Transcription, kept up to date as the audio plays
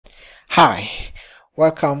Hi,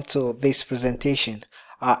 welcome to this presentation.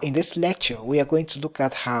 In this lecture, we are going to look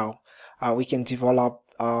at how we can develop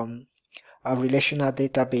a relational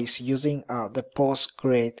database using the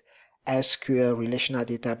PostgreSQL relational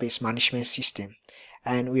database management system.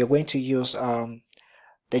 And we are going to use the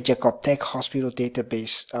JacobTech Hospital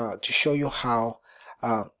database to show you how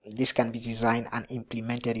this can be designed and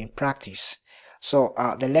implemented in practice. So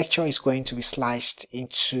the lecture is going to be sliced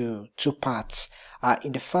into two parts.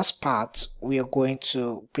 In the first part, we are going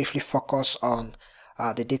to briefly focus on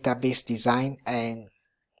the database design, and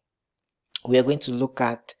we are going to look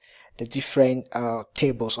at the different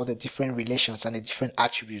tables or the different relations and the different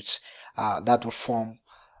attributes that will form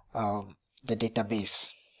the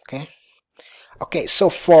database. Okay, so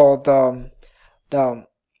for the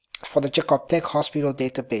JacobTech Hospital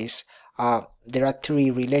database, there are three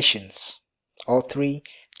relations or three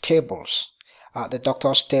tables: the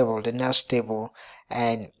doctor's table, the nurse table,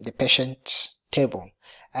 and the patient table.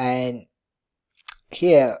 And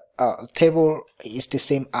here, table is the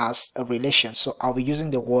same as a relation, so I'll be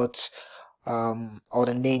using the words or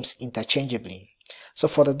the names interchangeably. So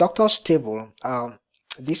for the doctor's table,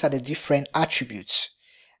 these are the different attributes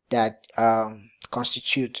that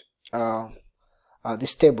constitute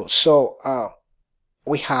this table. So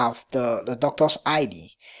we have the doctor's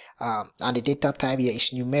ID, and the data type here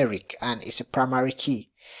is numeric and it's a primary key.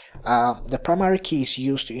 The primary key is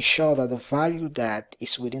used to ensure that the value that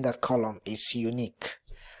is within that column is unique.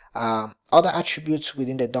 Other attributes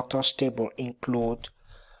within the doctor's table include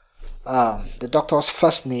the doctor's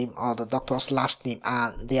first name or the doctor's last name,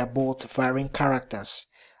 and they are both varying characters.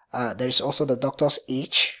 There is also the doctor's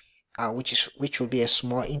age, which will be a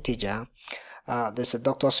small integer. There's a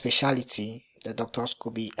doctor's specialty. The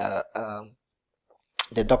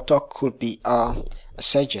doctor could be a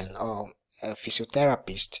surgeon or a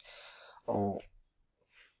physiotherapist, or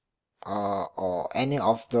any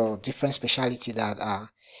of the different specialties that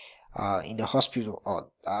are in the hospital.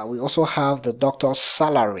 Or we also have the doctor's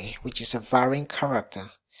salary, which is a varying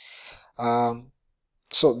character.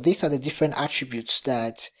 So these are the different attributes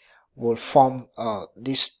that will form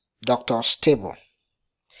this doctor's table.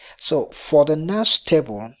 So for the nurse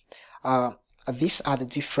table, these are the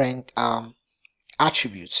different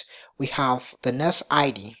attributes. We have the nurse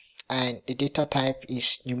ID, and the data type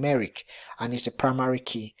is numeric and is the primary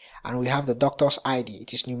key. And we have the doctor's ID.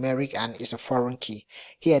 It is numeric and is a foreign key.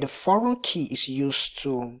 Here, the foreign key is used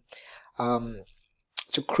to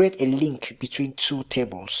create a link between two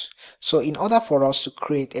tables. So in order for us to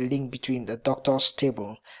create a link between the doctor's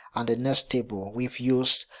table and the nurse table, we've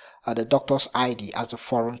used the doctor's ID as the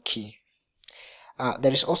foreign key.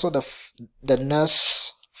 There is also the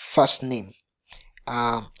nurse first name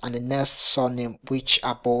and the nurse surname, which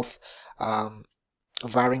are both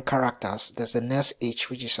varying characters. There's the nurse age,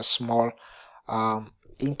 which is a small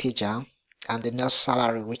integer, and the nurse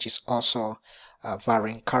salary, which is also a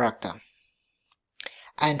varying character.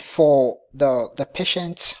 And for the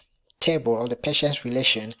patient table or the patient's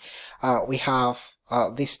relation, we have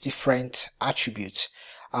these different attributes.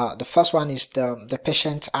 The first one is the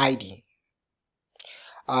patient ID.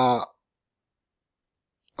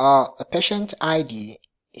 The patient ID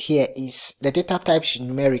here is the data type is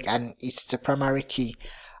numeric and it's the primary key.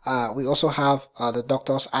 We also have the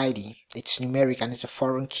doctor's ID. It's numeric and it's a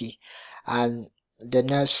foreign key, and the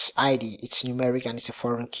nurse ID, it's numeric and it's a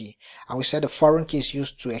foreign key. And we said the foreign key is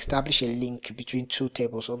used to establish a link between two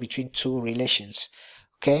tables or between two relations.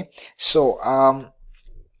 Okay, so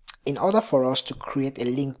in order for us to create a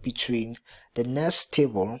link between the nurse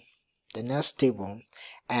table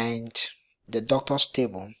and the doctor's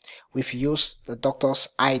table, we've used the doctor's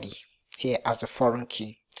ID here as the foreign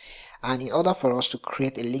key. And in order for us to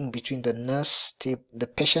create a link between the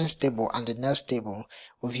patient's table and the nurse table,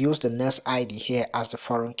 we've used the nurse ID here as the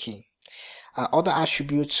foreign key. Other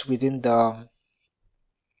attributes within the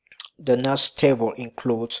nurse table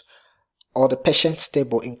include, or the patient's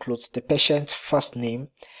table includes, the patient's first name,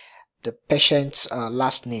 the patient's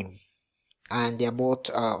last name, and they are both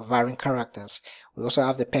varying characters. We also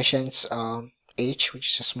have the patient's age,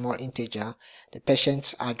 which is a small integer, the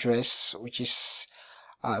patient's address, which is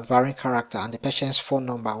a varying character, and the patient's phone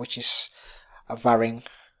number, which is a varying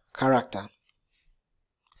character.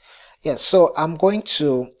 Yes, so I'm going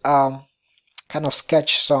to kind of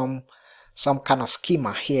sketch some kind of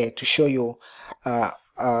schema here to show you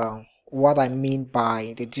what I mean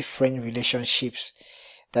by the different relationships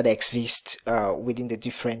that exist within the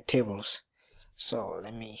different tables. So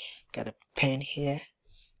let me get a pen here.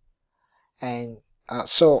 And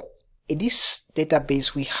so in this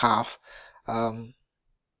database we have the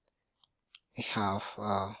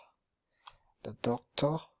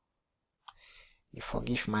doctor, You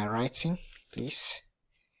forgive my writing, please.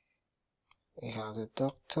 We have the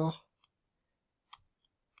doctor.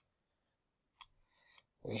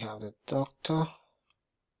 We have the doctor.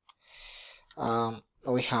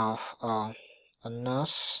 We have a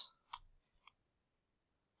nurse.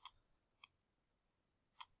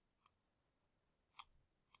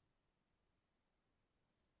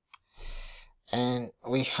 And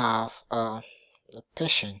we have the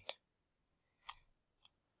patient.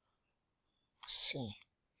 Let's see.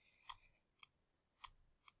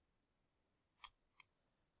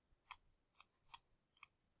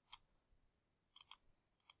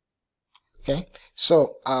 Okay,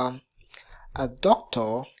 so a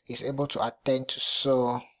doctor is able to attend to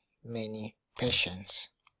so many patients.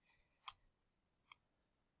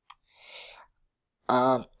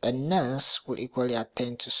 A nurse will equally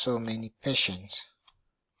attend to so many patients.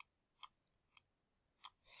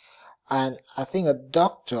 And I think a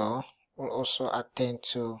doctor will also attend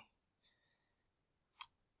to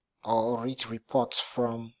or read reports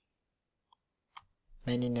from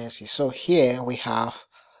many nurses. So here we have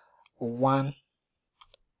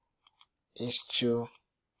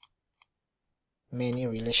 1:many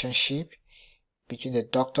relationship between the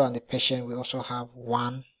doctor and the patient. We also have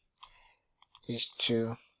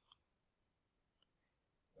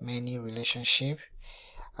 1:many relationship.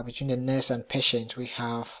 Between the nurse and patient, we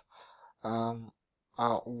have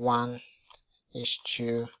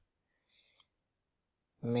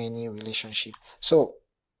 1:many relationship. So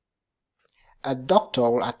a doctor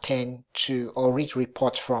will attend to or read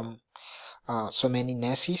reports from so many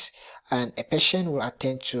nurses, and a patient will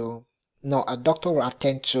attend to a doctor will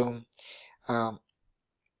attend to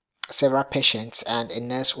several patients, and a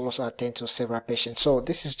nurse will also attend to several patients. So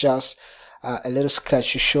this is just a little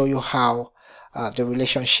sketch to show you how the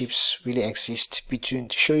relationships really exist between,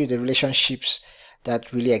 to show you the relationships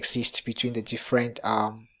that really exist between the different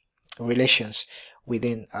relations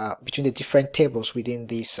within between the different tables within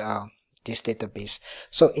this database.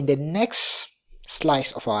 So in the next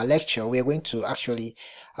slice of our lecture, we are going to actually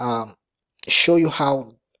show you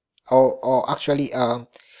how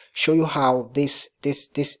show you how this is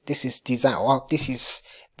designed, or this is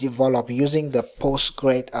developed using the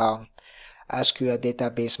PostgreSQL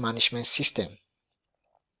database management system.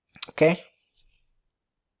 Okay.